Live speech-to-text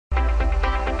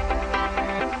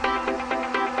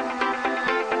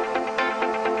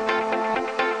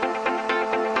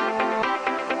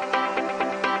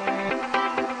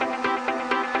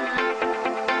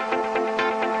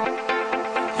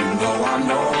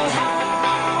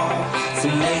to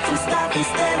make them stop and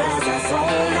stare as I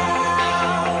zone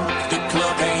out. The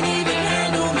club can't even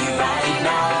handle me right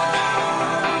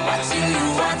now. Watching you,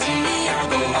 watching me, I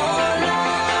go all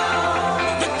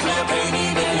out. The club can't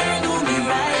even handle me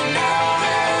right now.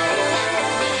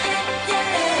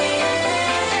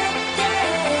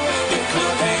 The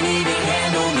club can't even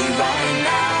handle me right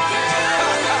now.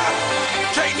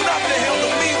 Can't nothing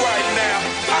handle me right now.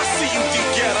 I see you,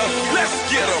 get-getter. Let's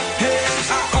get 'em. Hey,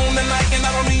 I own the night and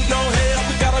I don't need no help.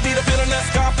 Gotta be the feeling that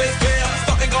Scarface bear.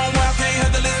 Starting going wild, can't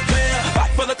handle this pair.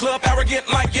 Back for the club, arrogant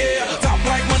like yeah. Top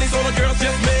like money, so the girls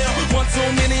just mail. One too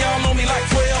many, y'all know me like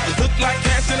 12. Look like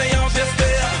cash and they all just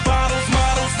there. Bottles,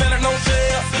 models, selling no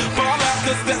shares. Fall out,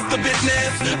 cause that's the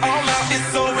business. All out is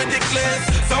so ridiculous.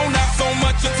 Zone out, so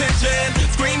much attention.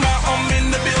 Scream out, I'm in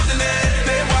the building and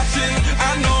they're watching.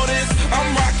 I know this, I'm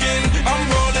rocking, I'm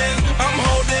rolling, I'm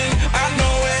holding. I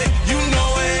know it, you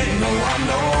know it. You know I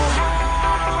know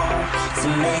how to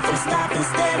make them stop and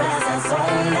stare as I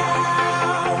zone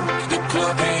out. The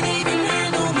club can't even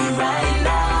handle me right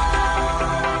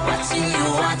now. Watching you,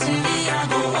 watching me, I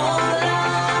go all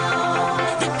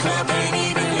out. The club can't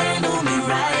even handle me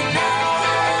right now.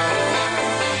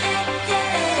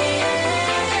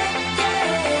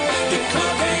 The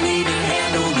club can't even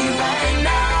handle me right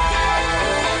now.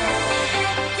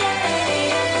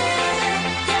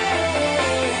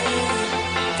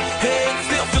 Hey,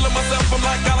 still feeling myself, I'm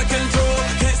like out of control.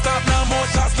 Can't stop now, more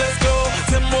shots, let's go.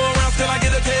 10 more rounds till I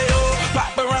get a KO.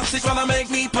 Paparazzi tryna make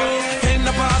me pull. Came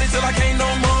to party till I can't no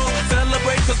more.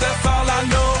 Celebrate cause that's all I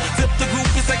know. Tip the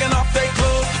groupies taking off their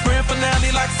clothes. Grand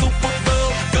finale like Super Bowl.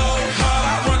 Go hard,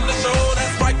 I run the show.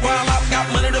 That's right, while I've got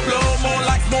money to blow. More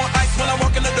lights, more ice when I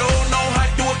walk in the door. No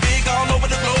hype, do it big all over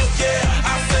the globe.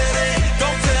 Yeah, I said it,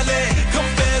 don't tell it.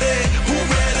 Confetti, who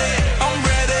ready? I'm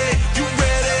ready, you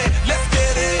ready? Let's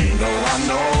get it. You know I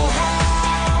know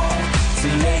how to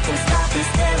make them stop and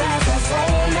stare as I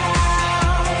zone out.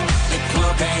 The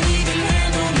club can't even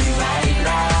handle me right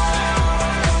now.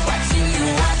 Watching you,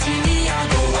 watching me, I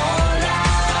go all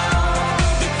out.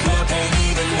 The club can't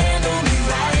even handle me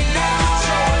right now.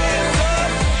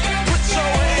 Put your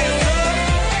hands up,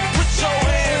 put your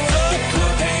hands up. The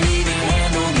club can't even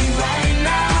handle me right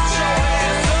now.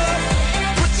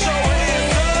 Put your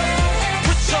hands up,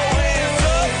 put your hands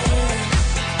up.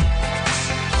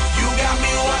 You got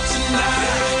me watching now,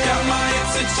 got my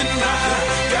attention now,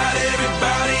 got everything